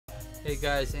Hey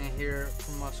guys, Ant here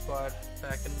from Muff Squad,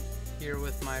 back in here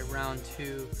with my round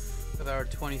 2 of our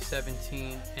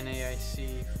 2017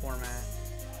 NAIC format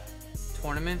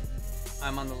tournament.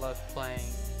 I'm on the left playing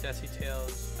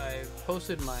DeciTales. I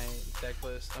posted my deck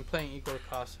list. I'm playing Igor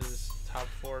Costa's top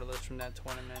 4 list from that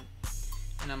tournament.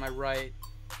 And on my right,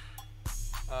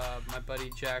 my buddy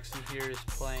Jackson here is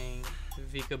playing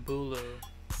VikaBulu.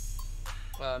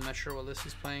 I'm not sure what list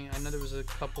he's playing. I know there was a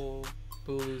couple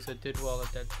Bulus that did well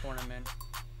at that tournament,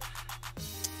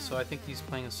 so I think he's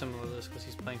playing a similar list because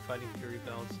he's playing Fighting Fury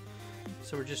belts.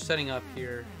 So we're just setting up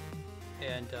here,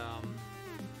 and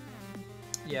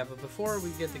yeah, but before we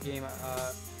get the game,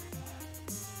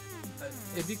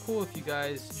 it'd be cool if you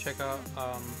guys check out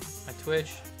my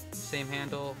Twitch, same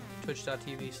handle,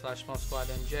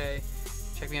 twitch.tv/MuffSquadNJ.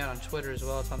 Check me out on Twitter as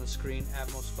well, it's on the screen,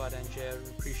 @MuffSquadNJ. I would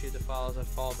appreciate the follows and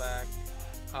follow back.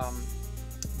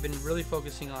 Been really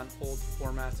focusing on old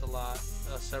formats a lot,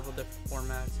 several different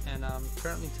formats, and I'm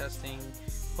currently testing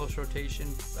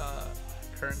post-rotation,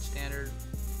 current standard,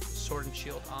 Sword and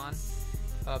Shield on,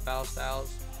 battle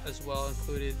styles as well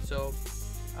included. So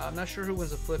I'm not sure who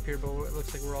wins the flip here, but it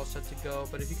looks like we're all set to go.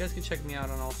 But if you guys could check me out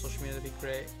on all social media, that'd be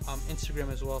great.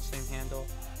 Instagram as well, same handle.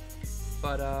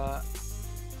 But I'm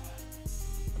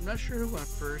not sure who went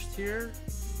first here,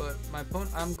 but my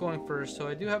opponent, I'm going first, so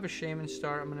I do have a Shaman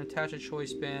start. I'm going to attach a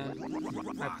choice band.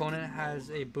 My opponent has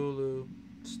a Bulu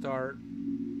start.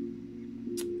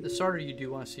 The starter you do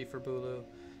want to see for Bulu.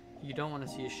 You don't want to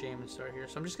see a Shaman start here.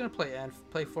 So I'm just going to play N,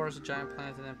 play Forest of Giant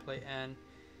Plants, and then play N.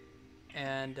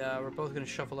 And we're both going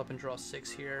to shuffle up and draw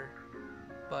 6 here.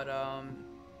 But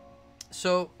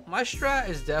so my strat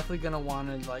is definitely going to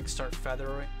want to like start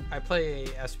feathering. I play a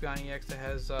Espeon EX that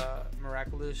has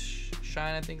Miraculous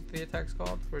Shine, I think the attack's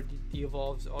called, where it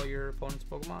de-evolves all your opponent's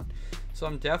Pokemon. So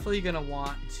I'm definitely going to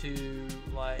want to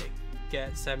like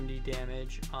get 70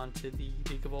 damage onto the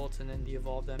Vikavolt and then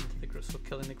de-evolve them into the, so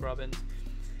killing the Grubbins.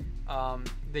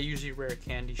 They usually rare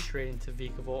candy straight into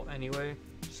Vikavolt anyway,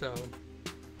 so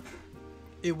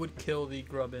it would kill the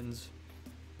Grubbins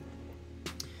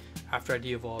after I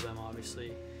de-evolve them,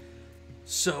 obviously.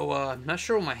 So I'm not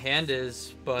sure what my hand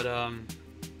is, but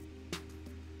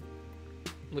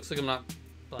looks like I'm not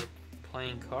like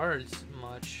playing cards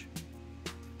much,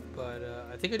 but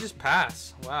I think I just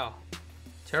pass. Wow,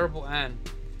 terrible end.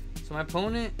 So my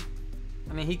opponent,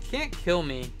 I mean, he can't kill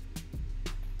me.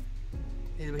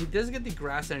 He does get the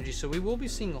grass energy, so we will be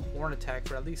seeing a horn attack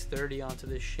for at least 30 onto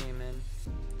this Shaman.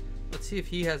 Let's see if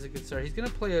he has a good start. He's gonna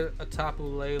play a Tapu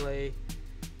Lele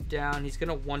down. He's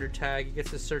gonna Wonder Tag. He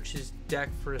gets to search his deck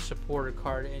for a supporter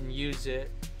card and use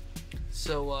it.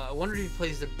 So I wonder if he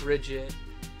plays the Bridget.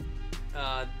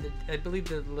 I believe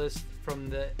the list from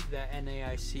the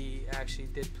NAIC actually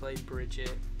did play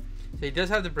Bridget. So he does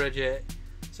have the Bridget.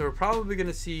 So we're probably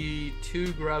gonna see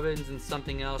 2 Grubbins and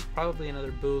something else. Probably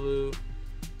another Bulu.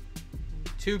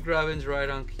 2 Grubbins right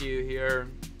on cue here.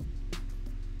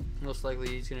 Most likely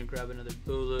he's gonna grab another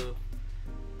Bulu.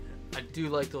 I do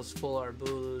like those full art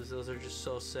Bulus. Those are just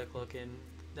so sick looking.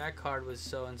 That card was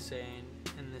so insane,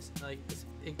 and this like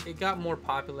it got more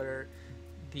popular,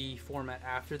 the format,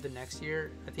 after the next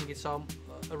year. I think it saw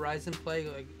a rise in play.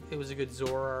 Like it was a good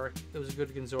Zoroark. It was a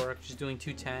good Zoroark. Just doing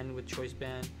 210 with choice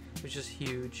band, which is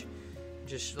huge.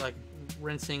 Just like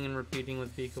rinsing and repeating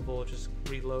with Vikavolt, just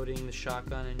reloading the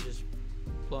shotgun and just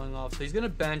blowing off. So he's gonna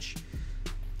bench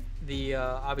the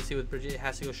obviously with Bridget, it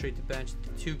has to go straight to bench. The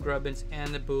 2 Grubbins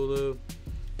and the Bulu.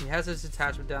 He has his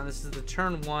attachment down. This is the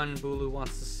turn 1 Bulu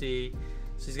wants to see.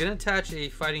 So he's gonna attach a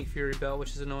Fighting Fury belt,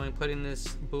 which is annoying, putting this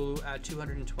Bulu at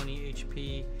 220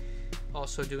 HP,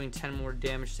 also doing 10 more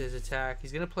damage to his attack.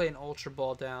 He's gonna play an Ultra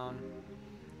Ball down.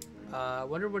 I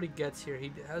wonder what he gets here.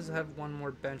 He has to have 1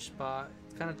 more bench spot.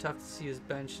 It's kind of tough to see his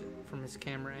bench from his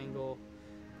camera angle.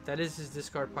 That is his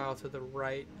discard pile to the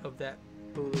right of that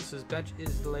Bulu. So his bench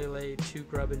is Lele, 2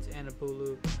 Grubbins, and a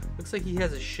Bulu. Looks like he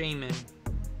has a Shaman.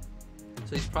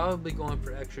 So he's probably going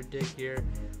for extra dig here.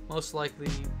 Most likely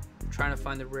trying to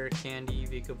find the rare candy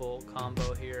Vikavolt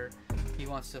combo here. He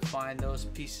wants to find those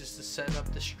pieces to set up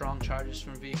the strong charges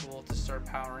from Vikavolt to start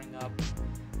powering up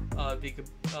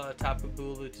Tapu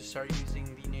Bulu to start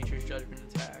using the Nature's Judgment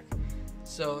attack.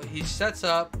 So he sets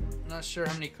up. I'm not sure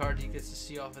how many cards he gets to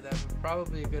see off of that, but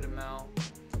probably a good amount,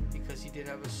 because he did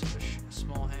have a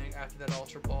small hand after that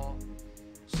Ultra Ball.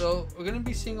 So we're going to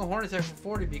be seeing a Horn Attack for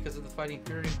 40 because of the Fighting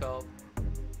Fury belt.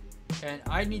 And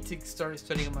I need to start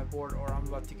studying on my board or I'm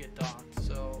about to get docked.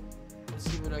 So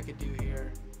let's see what I could do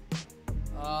here.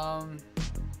 I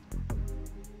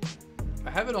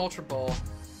have an Ultra Ball,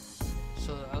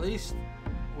 so at least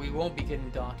we won't be getting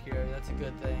docked here. That's a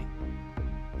good thing.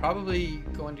 Probably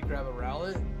going to grab a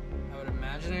Rowlet. I would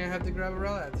imagine I have to grab a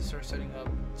relic. I have to start setting up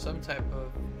some type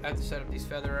of... I have to set up these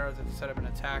feather arrows. I have to set up an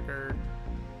attacker.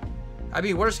 I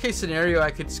mean, worst case scenario,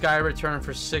 I could Sky Return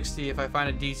for 60 if I find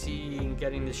a DCE and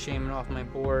getting the Shaman off my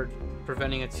board,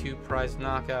 preventing a 2-prize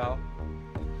knockout.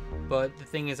 But the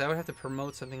thing is, I would have to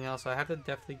promote something else. So I have to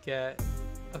definitely get...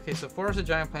 Okay, so Forest of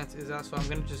Giant Plants is out, so I'm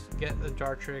going to just get the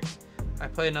Dartrix. I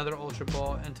play another Ultra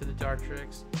Ball into the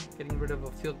Dartrix, getting rid of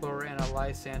a Field Blower and a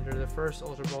Lysander. The first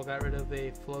Ultra Ball got rid of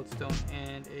a Floatstone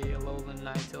and a Alolan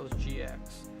Ninetales GX.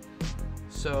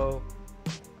 So,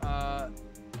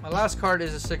 my last card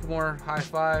is a Sycamore High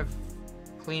 5,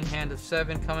 clean hand of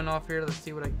 7 coming off here. Let's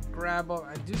see what I grab off.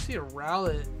 I do see a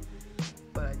Rowlet,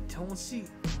 but I don't see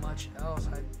much else.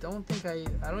 I don't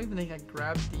even think I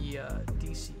grabbed the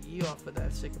DCE off of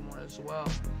that Sycamore as well.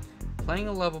 Playing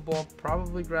a level ball,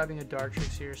 probably grabbing a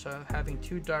Dartrix here, so I'm having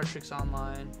 2 Dartrix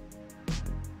online.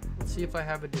 Let's see if I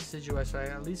have a Decidueye, so I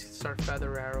at least can start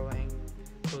Feather Arrowing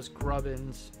those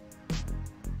Grubbins.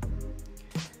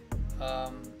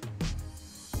 I'm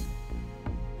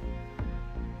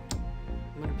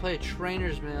gonna play a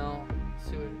Trainer's Mill.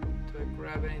 See what, do I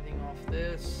grab anything off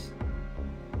this?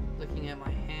 Looking at my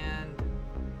hand,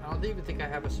 I don't even think I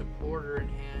have a supporter in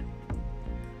hand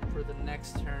for the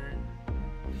next turn.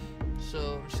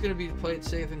 So I'm just gonna be play it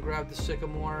safe and grab the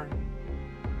Sycamore.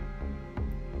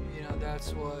 You know,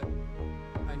 that's what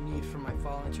I need for my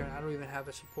following turn. I don't even have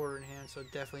a supporter in hand, so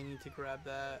definitely need to grab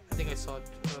that. I think I saw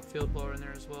a Field Blower in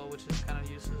there as well, which is kind of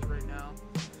useless right now.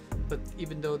 But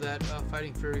even though that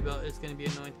Fighting Fury Belt is going to be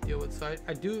annoying to deal with, so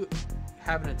I do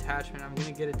have an attachment. I'm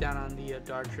going to get it down on the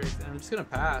Dartrix, and I'm just going to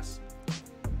pass.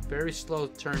 Very slow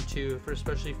turn 2,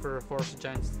 especially for a Forest of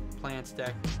Giant Plants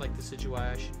deck like the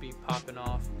Decidueye. I should be popping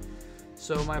off.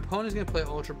 So my opponent's going to play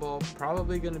Ultra Ball,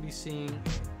 probably going to be seeing...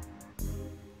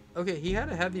 Okay, he had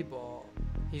a Heavy Ball.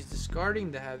 He's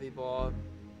discarding the Heavy Ball.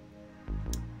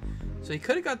 So he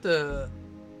could have got the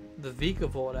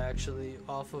VikaBulu actually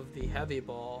off of the Heavy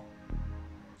Ball.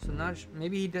 So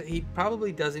maybe he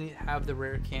probably doesn't have the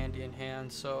rare candy in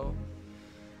hand, so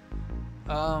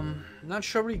not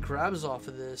sure what he grabs off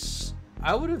of this.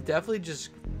 I would have definitely just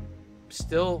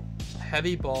still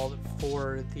Heavy Balled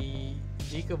for the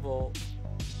VikaBulu.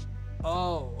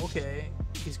 Oh, okay.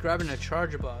 He's grabbing a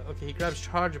Charjabug. Okay, he grabs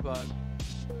Charjabug.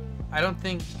 I don't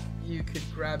think you could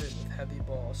grab it with Heavy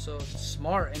Ball, so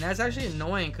smart. And that's actually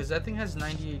annoying because that thing has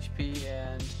 90 HP,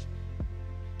 and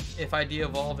if I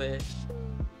de-evolve it,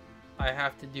 I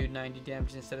have to do 90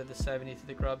 damage instead of the 70 to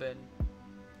the Grubbin.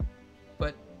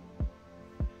 But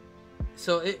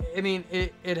so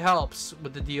it helps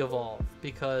with the de-evolve,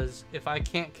 because if I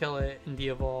can't kill it and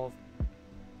de-evolve,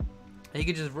 he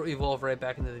could just evolve right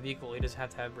back into the vehicle. He doesn't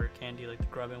have to have rare candy like the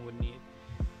Grubbin would need.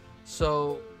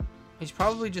 So he's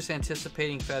probably just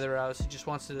anticipating Feather Arrows. He just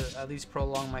wants to at least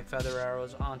prolong my Feather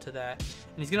Arrows onto that.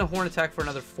 And he's going to Horn Attack for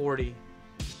another 40,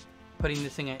 putting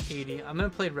this thing at 80. I'm going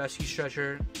to play Rescue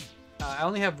Stretcher. I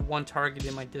only have 1 target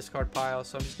in my discard pile,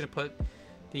 so I'm just going to put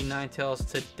the Ninetales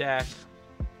to deck.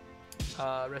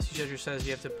 Rescue Stretcher says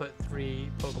you have to put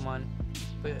 3 Pokemon,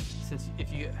 but since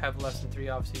if you have less than 3,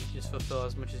 obviously you just fulfill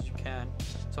as much as you can.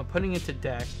 So I'm putting it to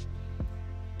deck.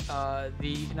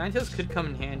 The Ninetales could come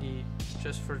in handy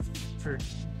just for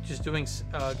just doing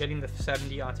getting the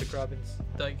 70 onto Grubbins.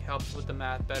 Like, helps with the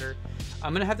math better.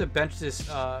 I'm gonna have to bench this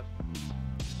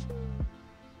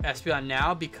Espeon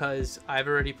now because I've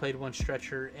already played 1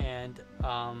 Stretcher, and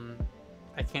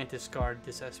I can't discard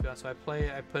this Espeon. So I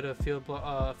put a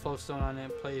Floatstone on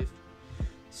it, play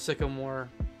Sycamore,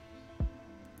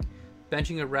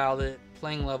 benching a Rowlet,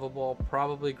 playing Level Ball,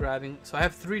 probably grabbing. So I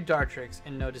have 3 Dartrix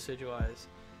and no Decidueyes.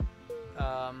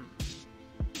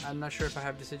 I'm not sure if I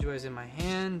have Decidueyes in my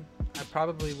hand. I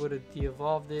probably would have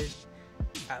de-evolved it.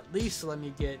 At least let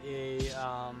me get a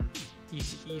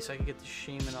DCE so I can get the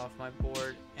Shaman off my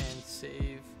board and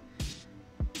save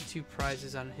 2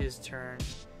 prizes on his turn.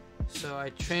 So I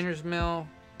Trainer's Mill,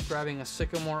 grabbing a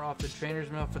Sycamore off the Trainer's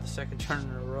Mill for the 2nd turn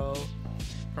in a row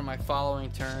for my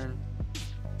following turn.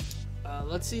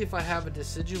 Let's see if I have a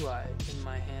Decidueye in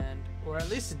my hand, or at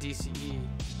least a DCE.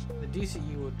 The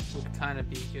DCE would kind of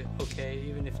be good, okay,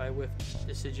 even if I whiff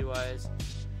Decidueyes.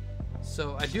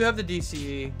 So I do have the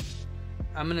DCE.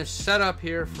 I'm going to set up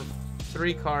here for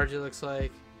 3 cards, it looks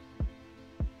like.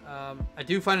 I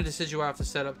do find a Decidueye off the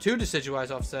setup, 2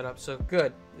 Decidueyes off setup, so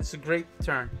good. It's a great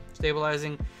turn.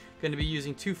 Stabilizing. Going to be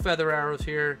using 2 Feather Arrows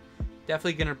here.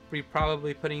 Definitely going to be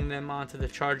probably putting them onto the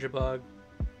Charjabug.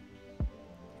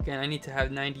 Again, I need to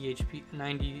have 90 HP,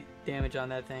 90 damage on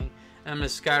that thing. And I'm going to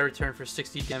Sky Return for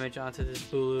 60 damage onto this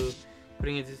Bulu,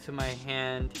 putting it into my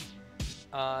hand.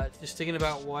 Just thinking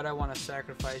about what I want to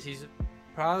sacrifice. He's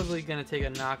probably going to take a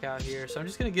knockout here. So I'm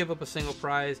just going to give up a single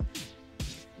prize,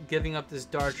 giving up this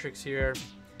Dartrix here.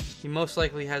 He most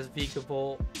likely has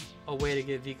VikaBulu, a way to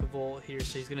get VikaBulu here,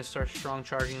 so he's going to start strong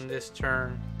charging this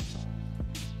turn.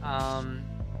 So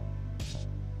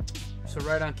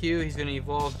right on cue, he's going to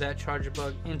evolve that Charger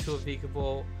Bug into a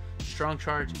VikaBulu. Strong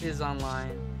Charge is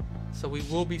online, so we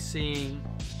will be seeing...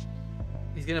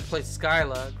 He's going to play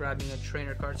Skyla, grabbing a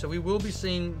trainer card. So we will be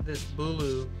seeing this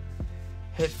Bulu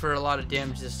hit for a lot of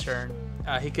damage this turn.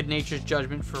 He could Nature's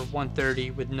Judgment for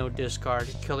 130 with no discard,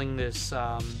 killing this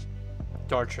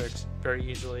Dartrix very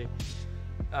easily.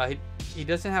 He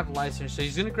doesn't have License, so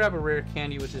he's going to grab a Rare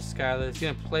Candy with this Skyla. He's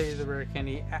going to play the Rare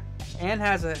Candy and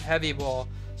has a Heavy Ball.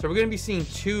 So we're going to be seeing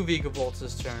 2 VikaBulus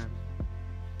this turn.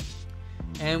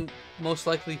 And most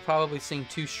likely probably seeing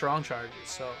 2 Strong Charges.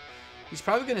 So he's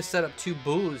probably going to set up 2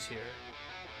 Bulus here.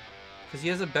 Because he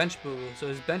has a bench Bulu. So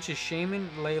his bench is Shaman,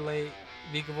 Lele,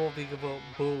 VikaBulu,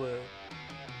 Bulu.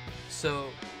 So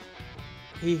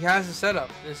he has a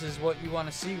setup. This is what you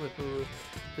want to see with Bulu.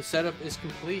 The setup is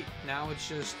complete. Now it's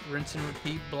just rinse and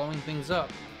repeat, blowing things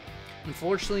up.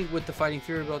 Unfortunately, with the Fighting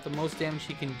Fury Belt, the most damage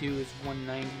he can do is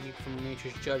 190 from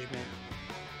Nature's Judgment.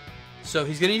 So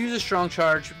he's going to use a Strong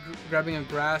Charge, grabbing a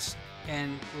Grass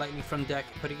and Lightning from deck,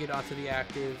 putting it onto the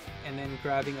active, and then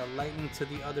grabbing a Lightning to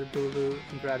the other Bulu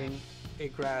and grabbing a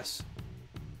Grass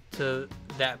to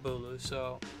that Bulu.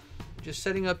 So just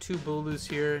setting up 2 Bulus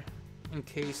here in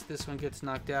case this one gets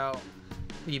knocked out.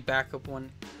 The backup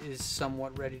one is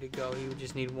somewhat ready to go. He would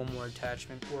just need one more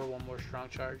attachment or one more Strong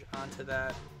Charge onto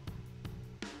that.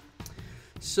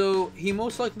 So he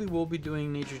most likely will be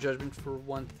doing Nature's Judgment for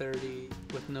 130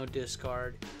 with no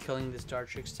discard, killing this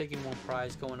Dartrix, taking 1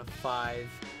 prize, going to 5.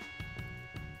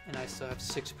 And I still have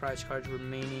 6 prize cards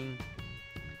remaining.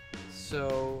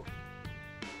 So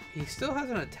he still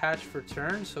hasn't attached for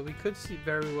turn, so we could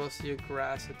very well see a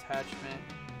Grass attachment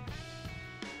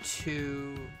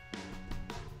to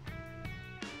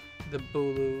the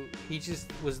Bulu. He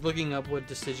just was looking up what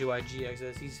Decidueye GX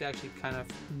is. He's actually kind of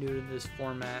new to this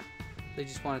format. They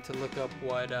just wanted to look up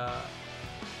what that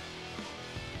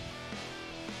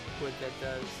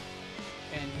does.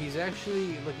 And he's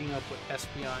actually looking up what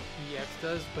Espeon EX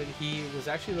does, but he was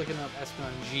actually looking up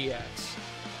Espeon GX.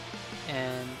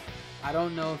 And I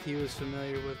don't know if he was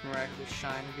familiar with Miraculous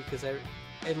Shine, because it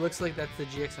looks like that's the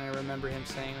GX, and I remember him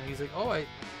saying, he's like, oh, I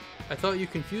thought you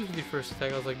confused with your first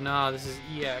attack. I was like, nah, this is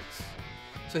EX.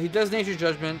 So he does Nature's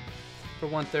Judgment for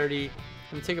 130. I'm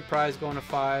going to take a prize, going to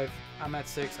 5. I'm at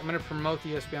 6. I'm going to promote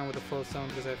the Espeon with a Float Stone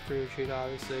because I have free retreat,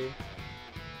 obviously.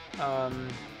 I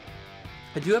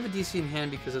do have a DC in hand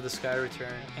because of the Sky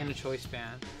Return and a Choice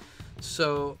Band.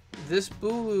 So this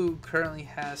Bulu currently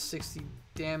has 60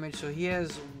 damage. So he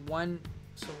has 220.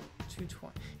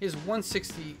 He has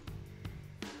 160.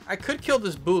 I could kill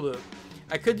this Bulu.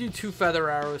 I could do 2 Feather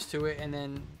Arrows to it and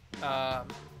then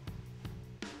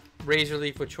Razor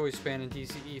Leaf with Choice Band and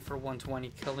DCE for 120,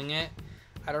 killing it.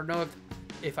 I don't know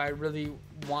if I really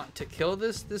want to kill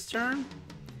this turn.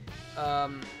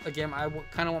 Again, I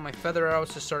kind of want my Feather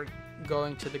Arrows to start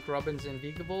going to the Grubbins and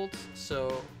VikaBulus,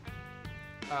 so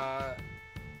I'm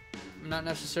not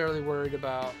necessarily worried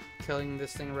about killing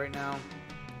this thing right now.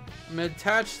 I'm going to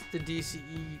attach the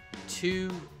DCE to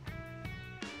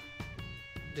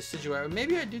Decidueye.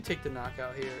 Maybe I do take the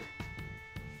knockout here.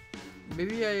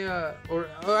 Maybe or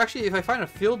actually, if I find a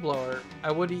Field Blower,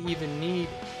 I wouldn't even need,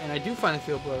 and I do find a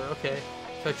Field Blower, okay.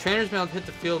 So Trainer's Mail to hit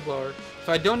the Field Blower.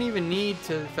 So I don't even need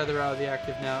to feather out the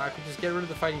active now. I could just get rid of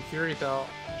the Fighting Fury Belt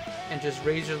and just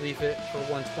Razor Leaf it for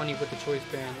 120 with the Choice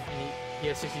Band. And he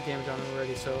has 60 damage on him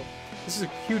already. So this is a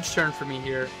huge turn for me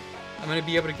here. I'm going to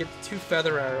be able to get the 2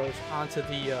 Feather Arrows onto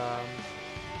the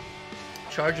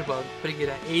Charger Bug, putting it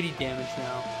at 80 damage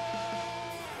now.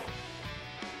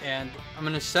 And I'm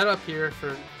going to set up here for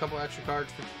a couple extra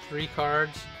cards for 3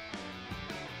 cards.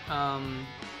 I'm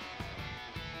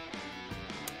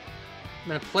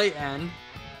going to play N. I'm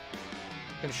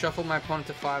going to shuffle my opponent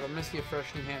to 5. I'm going to see a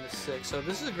fresh new hand to 6. So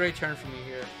this is a great turn for me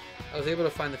here. I was able to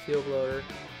find the Field Blower.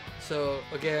 So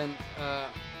again,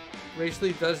 Razor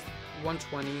Leaf does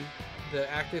 120. The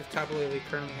active Tapu Lele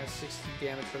currently has 60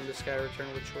 damage from the Sky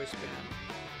Return with Choice Band.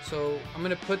 So I'm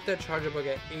going to put that Charger Bug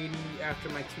at 80 after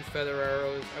my 2 Feather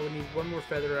Arrows. I would need 1 more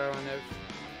Feather Arrow on there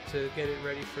to get it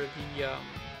ready for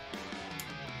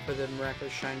the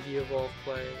Miraculous Shine De-Evolve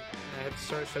play. And I have to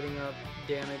start setting up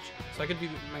damage. So I could do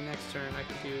my next turn, I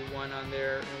could do 1 on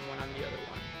there and 1 on the other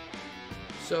one.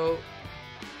 So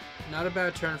not a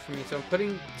bad turn for me. So I'm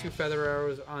putting 2 Feather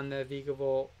Arrows on that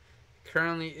VikaBulu.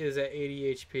 Currently is at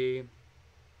 80 HP.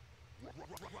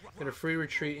 Gonna free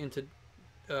retreat into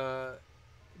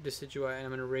Decidueye, and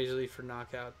I'm gonna Razor Leaf for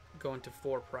knockout, going to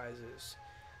 4 prizes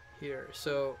here.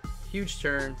 So huge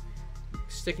turn,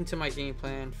 sticking to my game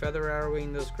plan, feather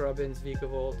arrowing those Grubbins,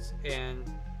 Vikavolts, and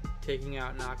taking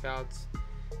out knockouts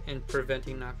and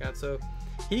preventing knockouts. So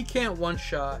he can't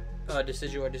one-shot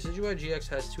Decidueye. Decidueye GX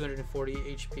has 240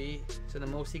 HP, so the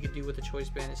most he could do with the choice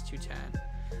band is 210.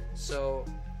 So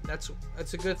that's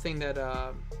a good thing that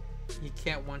he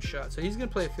can't one-shot. So he's gonna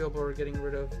play a field board, getting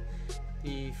rid of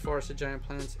the Forest of Giant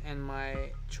Plants and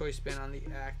my choice band on the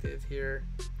active here.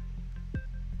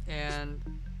 And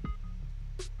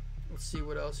let's see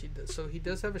what else he does. So he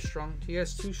does have he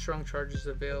has 2 strong charges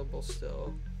available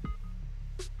still.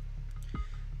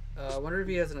 I wonder if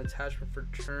he has an attachment for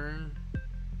turn.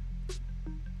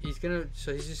 He's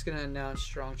just gonna announce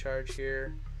strong charge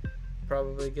here,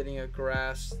 probably getting a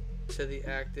grass to the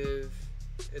active,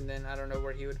 and then I don't know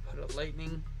where he would put a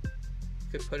lightning.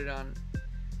 He could put it on.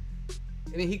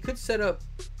 I mean, he could set up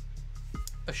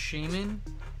a shaman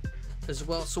as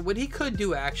well. So what he could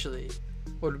do actually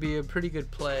would be a pretty good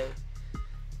play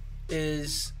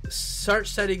is start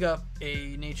setting up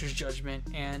a Nature's Judgment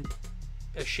and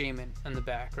a shaman on the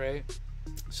back, right?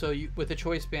 So you, with the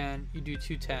choice band, you do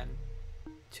 210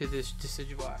 to this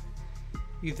Decidueye.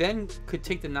 You then could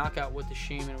take the knockout with the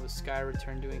shaman with Sky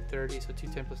Return doing 30, so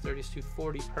 210 plus 30 is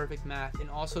 240, perfect math, and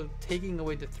also taking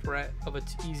away the threat of an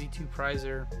easy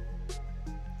 2-prizer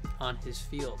on his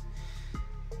field,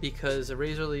 because a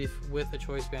Razor Leaf with a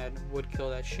choice band would kill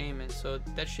that shaman. So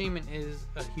that shaman is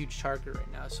a huge target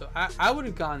right now. So I would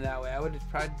have gone that way. I would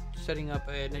have tried setting up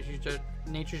a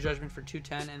Nature's Judgment for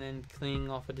 210 and then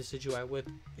cleaning off a Decidueye with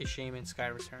a shaman Sky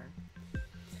Return,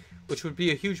 which would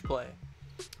be a huge play.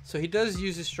 So he does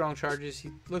use his strong charges. He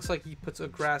looks like he puts a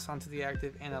grass onto the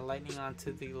active and a lightning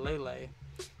onto the Lele.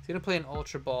 He's gonna play an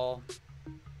Ultra Ball.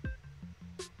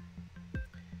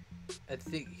 I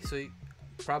think so. He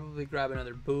probably grab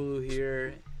another Bulu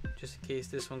here, just in case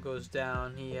this one goes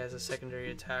down. He has a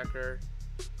secondary attacker.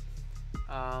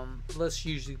 Let's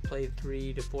usually play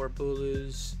 3 to 4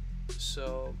 Bulus.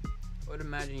 So I would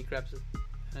imagine he grabs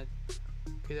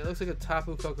okay, that looks like a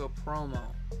Tapu Koko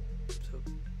promo. So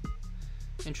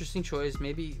interesting choice.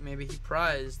 Maybe he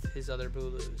prized his other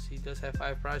Bulus. He does have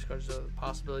 5 prize cards, so the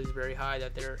possibility is very high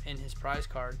that they're in his prize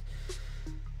card.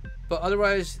 But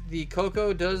otherwise, the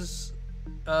Koko does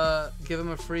give him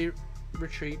a free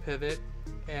retreat pivot,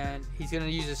 and he's going to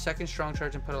use his second strong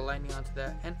charge and put a lightning onto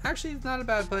that. And actually, it's not a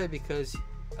bad play, because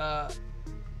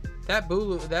that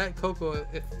Koko,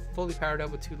 if fully powered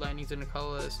up with 2 lightnings and a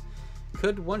colorless,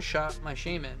 could one-shot my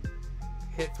shaman,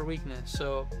 hit for weakness.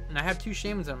 So, and I have 2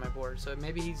 shamans on my board, so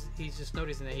maybe he's just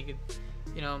noticing that he could,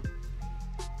 you know,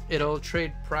 it'll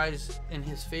trade prize in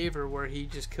his favor where he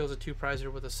just kills a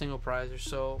 2-prizer with a single prizer.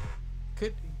 So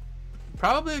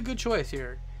probably a good choice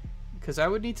here, because I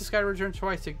would need to Sky Return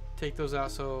twice to take those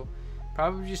out. So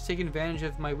probably just taking advantage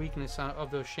of my weakness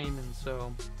of those shamans.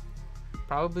 So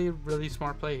probably a really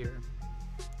smart play here.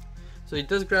 So he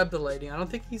does grab the lightning. I don't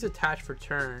think he's attached for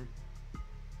turn.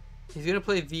 He's gonna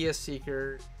play VS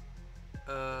Seeker.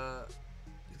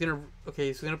 He's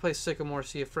gonna play Sycamore.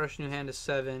 See a fresh new hand of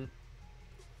 7.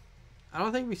 I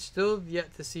don't think we still have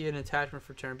yet to see an attachment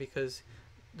for turn, because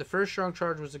the first strong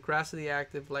charge was the grass of the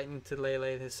active, lightning to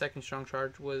Lele. His second strong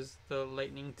charge was the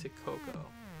lightning to Koko.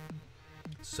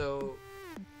 So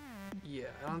yeah,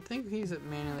 I don't think he's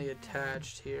manually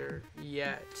attached here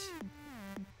yet.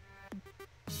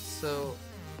 So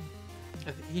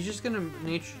he's just gonna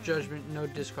Nature's Judgment, no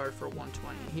discard for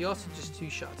 120. He also just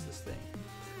 2-shots this thing.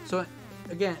 So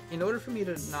again, in order for me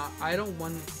to I don't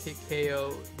want to hit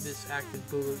KO this active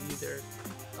Bulu either.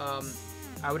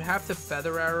 I would have to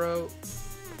Feather Arrow.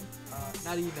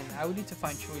 Not even. I would need to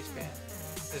find Choice Band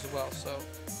as well. So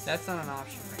that's not an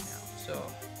option right now. So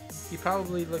he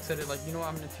probably looks at it like, you know what,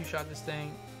 I'm gonna 2-shot this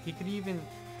thing. He could even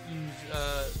use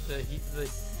the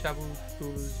Tapu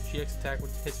Bulu's GX attack,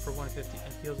 which hits for 150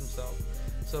 and heals himself.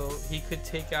 So he could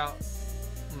take out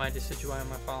my Decidueye on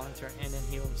my following turn and then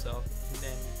heal himself and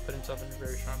then put himself in a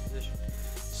very strong position.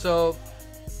 So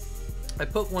I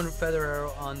put 1 Feather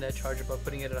Arrow on that charger by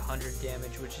putting it at 100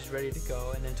 damage, which is ready to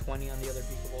go, and then 20 on the other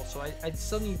VikaBulu. So I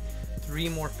still need 3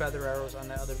 more Feather Arrows on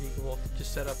that other VikaBulu to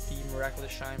just set up the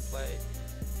Miraculous Shine play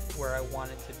where I want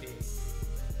it to be.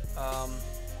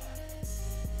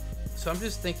 So I'm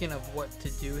just thinking of what to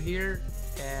do here,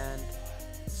 and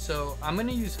so I'm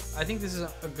gonna use. I think this is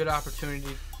a good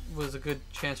opportunity. Was a good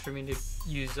chance for me to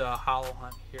use Hollow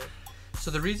Hunt here.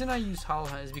 So the reason I use Hollow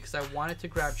Hunt is because I wanted to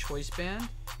grab Choice Band,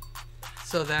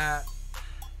 so that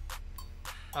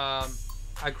I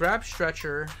grab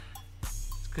Stretcher,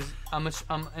 because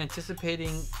I'm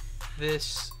anticipating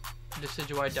this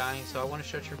Decidueye dying, so I want to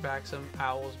stretcher back some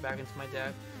owls back into my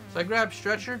deck. So I grab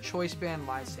Stretcher, Choice Band,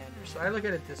 Lysander. So I look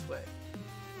at it this way.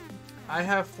 I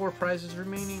have 4 prizes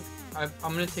remaining. I'm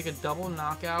going to take a double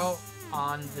knockout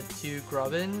on the 2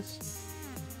 Grubbins,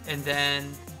 and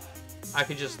then I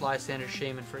could just Lysander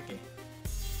Shaman for a game.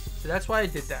 So that's why I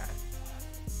did that.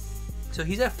 So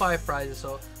he's at 5 prizes,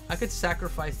 so I could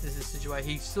sacrifice this Decidueye.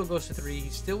 He still goes to 3. He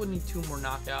still would need 2 more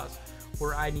knockouts,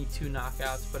 where I need 2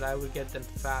 knockouts, but I would get them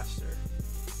faster.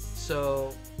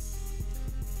 So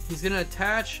he's going to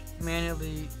attach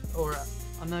manually, or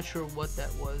I'm not sure what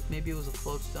that was. Maybe it was a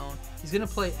float stone. He's going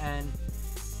to play N,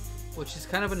 which is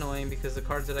kind of annoying because the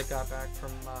cards that I got back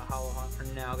from Hollow Hunt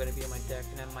are now going to be in my deck,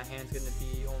 and then my hand's going to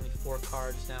be only 4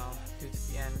 cards now due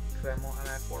to the N, because I'm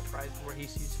at 4 prizes where he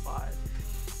sees 5.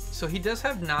 So he does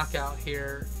have knockout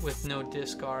here with no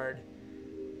discard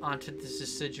onto this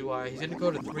Decidueye. He's going to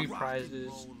go to 3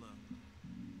 prizes.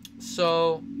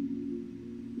 So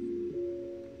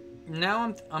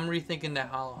now I'm rethinking that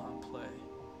Hollow Hunt play.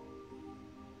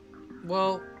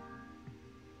 Well,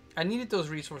 I needed those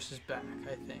resources back,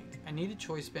 I think. I needed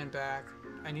Choice Band back.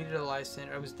 I needed a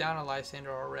Lysander. I was down a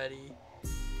Lysander already.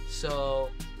 So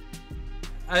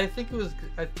I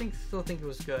still think it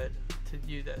was good to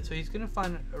do that. So he's gonna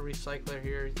find a recycler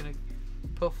here. He's gonna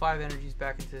put 5 energies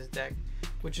back into his deck,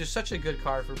 which is such a good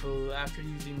card for Bulu. After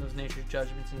using those Nature's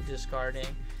Judgments and discarding,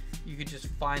 you could just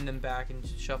find them back and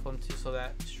shuffle them too, so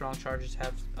that strong charges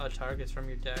have targets from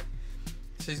your deck.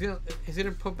 So he's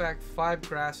gonna put back 5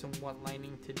 grass and 1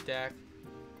 lightning to deck.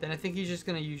 Then I think he's just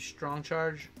gonna use strong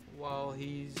charge while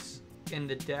he's in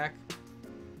the deck.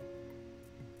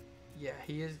 Yeah,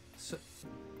 he is. So,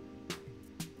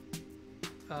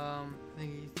 I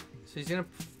think so he's gonna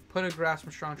put a grass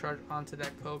from strong charge onto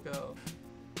that Coco,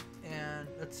 and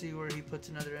let's see where he puts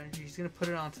another energy. He's gonna put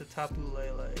it onto Tapu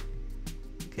Lele.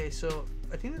 Okay, so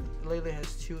I think that Lele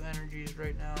has 2 energies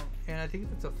right now, and I think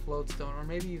it's a float stone, or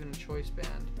maybe even a Choice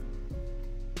Band,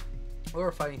 or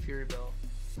a Fighting Fury Bell.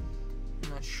 I'm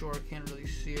not sure, I can't really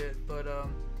see it, but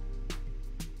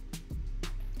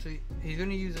so he's going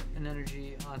to use an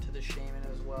energy onto the Shaman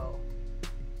as well.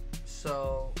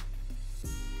 So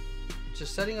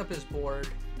just setting up his board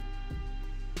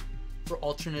for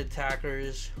alternate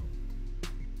attackers.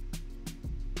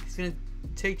 He's going to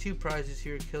take 2 prizes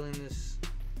here, killing this.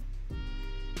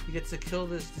 He gets to kill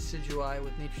this Decidueye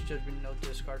with Nature's Judgment, no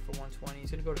discard for 120.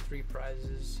 He's going to go to 3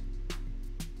 prizes.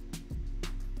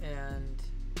 And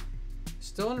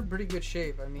still in a pretty good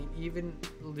shape. I mean, even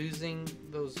losing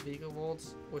those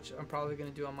VikaVolts, which I'm probably going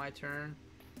to do on my turn,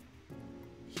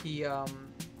 he has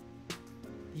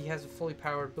a fully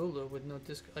powered Bulu with no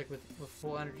with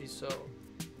full energy, so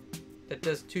that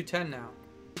does 210 now.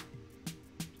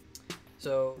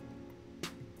 So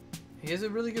he has a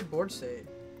really good board state.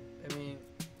 I mean,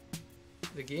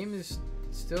 the game is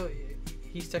still,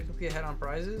 he's technically ahead on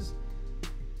prizes,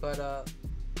 but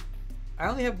I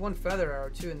only have 1 Feather Arrow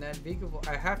too, and that VikaVolt,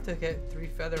 I have to get 3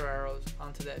 Feather Arrows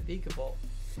onto that VikaVolt.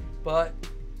 But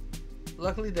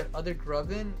luckily that other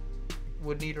Grubbin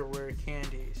would need a rare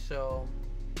candy, so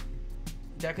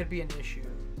that could be an issue.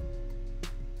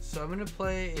 So I'm going to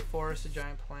play a Forest of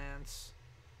Giant Plants.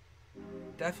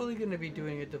 Definitely going to be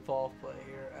doing a devolve play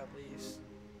here at least.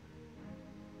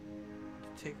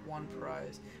 To take 1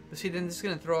 prize. But see, then this is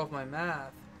going to throw off my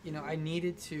math. You know, I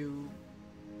needed to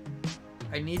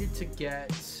get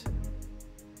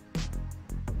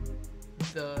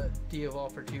the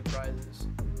de-evolve for 2 prizes.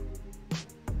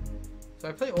 So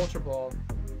I play Ultra Ball.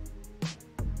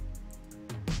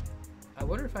 I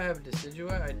wonder if I have a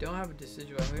Decidueye. I don't have a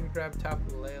Decidueye. I'm going to grab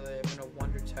Tapu Lele. I'm going to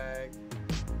Wonder Tag.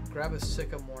 Grab a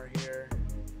Sycamore here.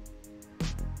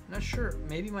 I'm not sure.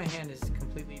 Maybe my hand is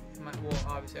completely... well,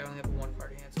 obviously I only have a 1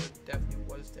 card hand, so it definitely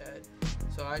was dead.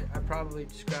 So I probably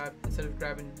just grab, instead of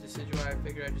grabbing the Decidueye, I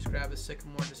figured I'd just grab a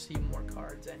Sycamore to see more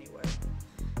cards anyway.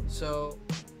 So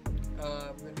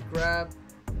I'm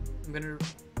going to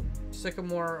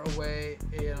Sycamore away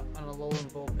on a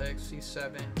Alolan Vulpix,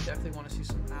 C7. Definitely want to see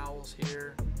some owls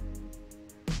here.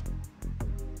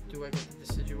 Do I get the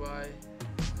Decidueye?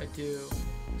 I do.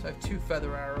 So I have 2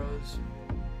 Feather Arrows.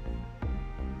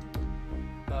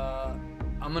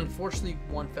 I'm unfortunately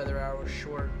 1 Feather Arrow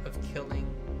short of killing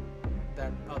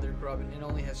that other Grubbin. It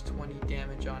only has 20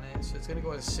 damage on it, so it's going to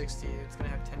go to 60. It's going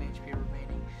to have 10 HP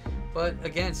remaining. But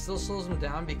again, still slows him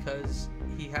down because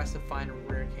he has to find a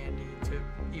rare candy to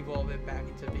evolve it back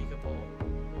into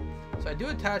VikaBulu. So I do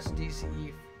attach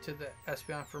DCE to the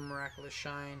Espeon for Miraculous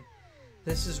Shine.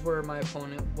 This is where my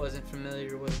opponent wasn't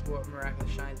familiar with what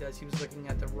Miraculous Shine does. He was looking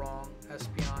at the wrong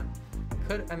Espeon.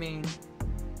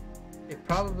 It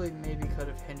probably maybe could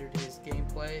have hindered his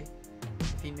gameplay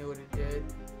if he knew what it did.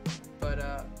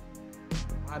 But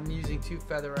I'm using 2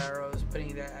 feather arrows,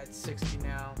 putting that at 60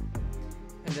 now.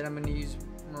 And then I'm going to use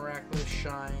Miraculous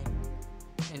Shine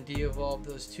and de-evolve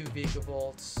those 2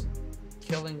 VikaBulus,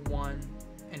 killing one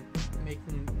and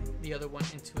making the other one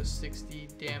into a 60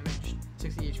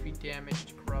 HP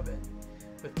damaged Grubbin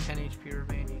with 10 HP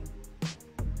remaining.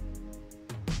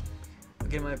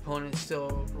 Again, my opponent's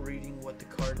still reading what the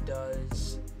card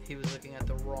does. He was looking at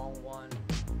the wrong one,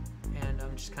 and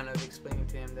I'm just kind of explaining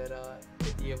to him that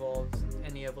it de-evolves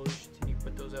any evolutions, and you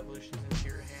put those evolutions into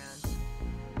your hand.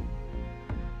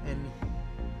 And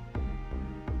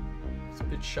he's a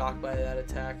bit shocked by that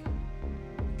attack.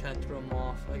 Kind of threw him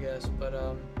off, I guess. But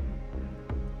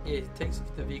yeah, he takes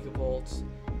the VikaBulus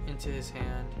into his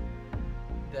hand.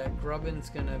 That Grubbin's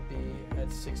gonna be at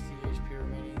 60 HP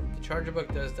remaining. The Charger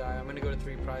Buck does die. I'm gonna go to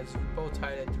 3 prizes. We're both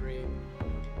tied at 3,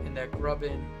 and that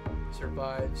Grubbin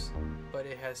survives, but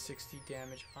it has 60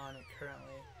 damage on it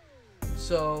currently.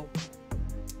 So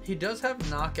he does have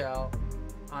knockout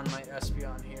on my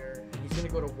Espeon here, and he's gonna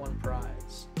go to 1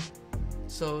 prize.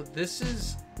 So this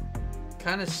is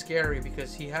kind of scary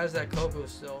because he has that Coco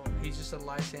still. He's just a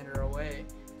Lysander away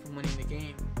from winning the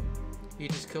game. He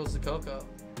just kills the Coco.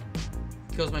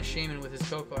 Kills my Shaman with his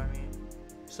Coco, I mean.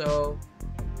 So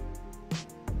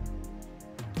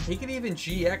he could even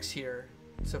GX here,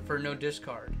 so for no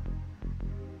discard.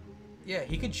 Yeah,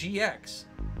 he could GX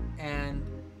and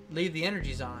leave the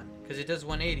energies on because it does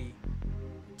 180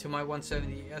 to my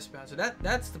 170 Espeon. So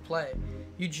that's the play.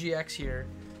 You GX here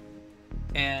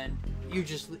and you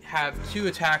just have 2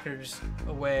 attackers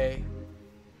away.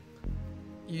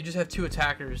 You just have 2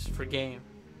 attackers for game.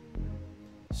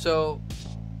 So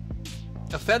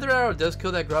a Feather Arrow does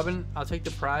kill that Grubbin. I'll take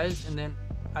the prize, and then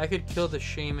I could kill the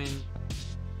Shaman.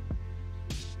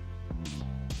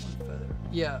 1 feather.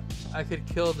 Yeah, I could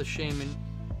kill the Shaman.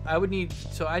 I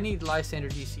need Lysander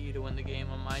DCE to win the game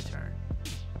on my turn.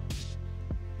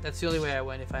 That's the only way I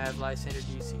win, if I have Lysander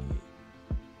DCE.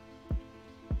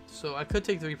 So I could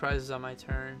take 3 prizes on my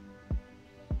turn.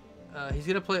 He's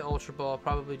gonna play Ultra Ball,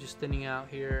 probably just thinning out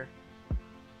here.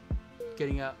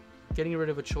 Getting rid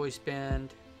of a Choice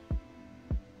Band.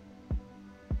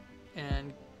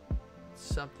 And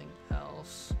something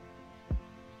else.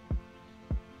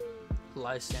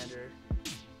 Lysander.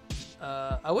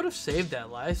 I would have saved that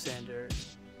Lysander,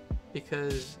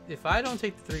 because if I don't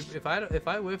take the 3, if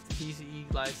I whiff the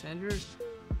DCE Lysander,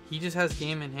 he just has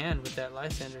game in hand with that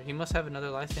Lysander. He must have another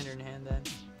Lysander in hand then,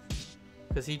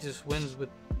 because he just wins with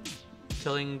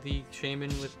killing the Shaman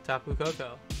with Tapu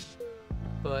Koko.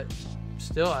 But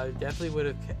still, I definitely would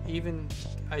have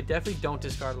I definitely don't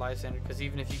discard Lysander, because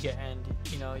even if you get end,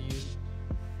 you know, you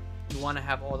want to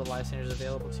have all the Lysanders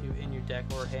available to you in your deck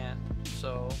or hand.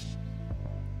 So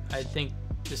I think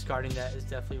discarding that is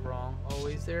definitely wrong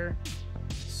always there.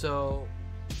 So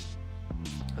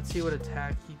let's see what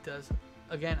attack he does.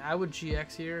 Again, I would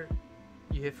GX here.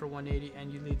 You hit for 180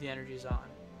 and you leave the energies on.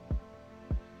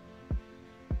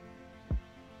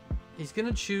 He's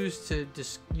gonna choose to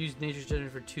use Nature's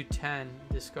Judgment for 210,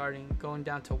 discarding, going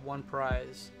down to 1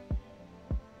 prize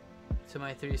to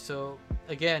my 3. So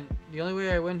again, the only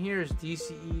way I win here is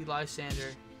DCE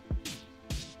Lysander.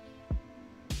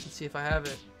 Let's see if I have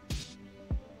it.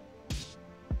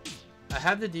 I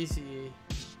have the DCE.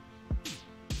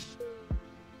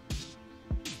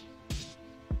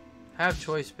 I have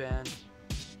Choice Band.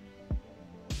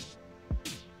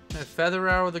 I have Feather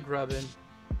Arrow with a Grubbin.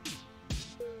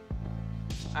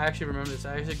 I actually remember this.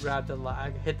 I actually grabbed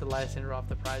I hit the Lysander off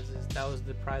the prizes. That was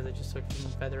the prize I just took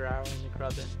from the Feather Arrow and the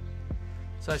Grubbin.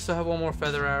 So I still have 1 more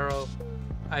Feather Arrow.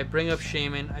 I bring up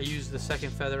Shaman. I use the 2nd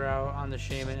Feather Arrow on the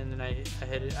Shaman, and then I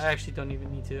hit it. I actually don't even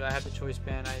need to. I have the Choice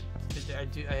Band. I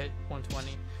hit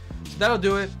 120. So that'll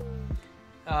do it.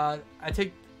 I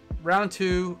take round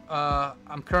 2.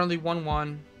 I'm currently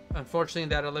 1-1. Unfortunately,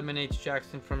 that eliminates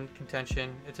Jackson from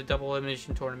contention. It's a double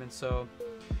elimination tournament, so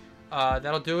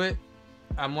that'll do it.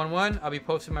 I'm 1-1. I'll be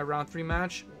posting my round 3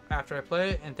 match after I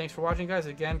play it. And thanks for watching, guys.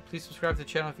 Again, please subscribe to the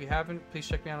channel if you haven't. Please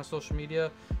check me out on social media,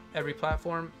 every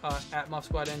platform, at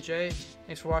MuffSquadNJ.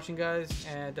 Thanks for watching, guys.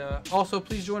 And also,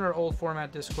 please join our old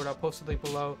format Discord. I'll post the link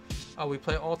below. We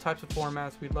play all types of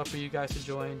formats. We'd love for you guys to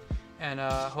join. And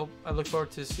I look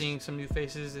forward to seeing some new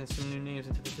faces and some new names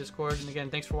into the Discord. And again,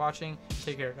 thanks for watching.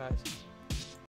 Take care, guys.